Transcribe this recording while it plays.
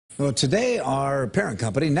Well, today, our parent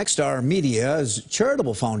company, Nexstar Media's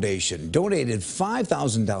charitable foundation, donated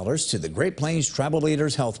 $5,000 to the Great Plains Tribal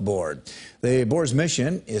Leaders Health Board. The board's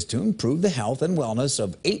mission is to improve the health and wellness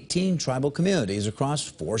of 18 tribal communities across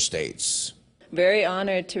 4 states. Very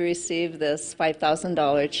honored to receive this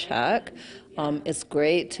 $5,000 check. It's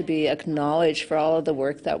great to be acknowledged for all of the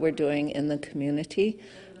work that we're doing in the community.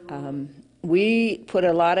 We put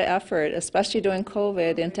a lot of effort, especially during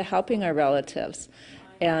COVID, into helping our relatives,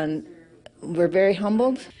 and we're very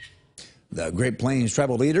humbled. The Great Plains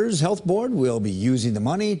Tribal Leaders Health Board will be using the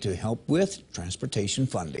money to help with transportation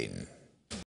funding.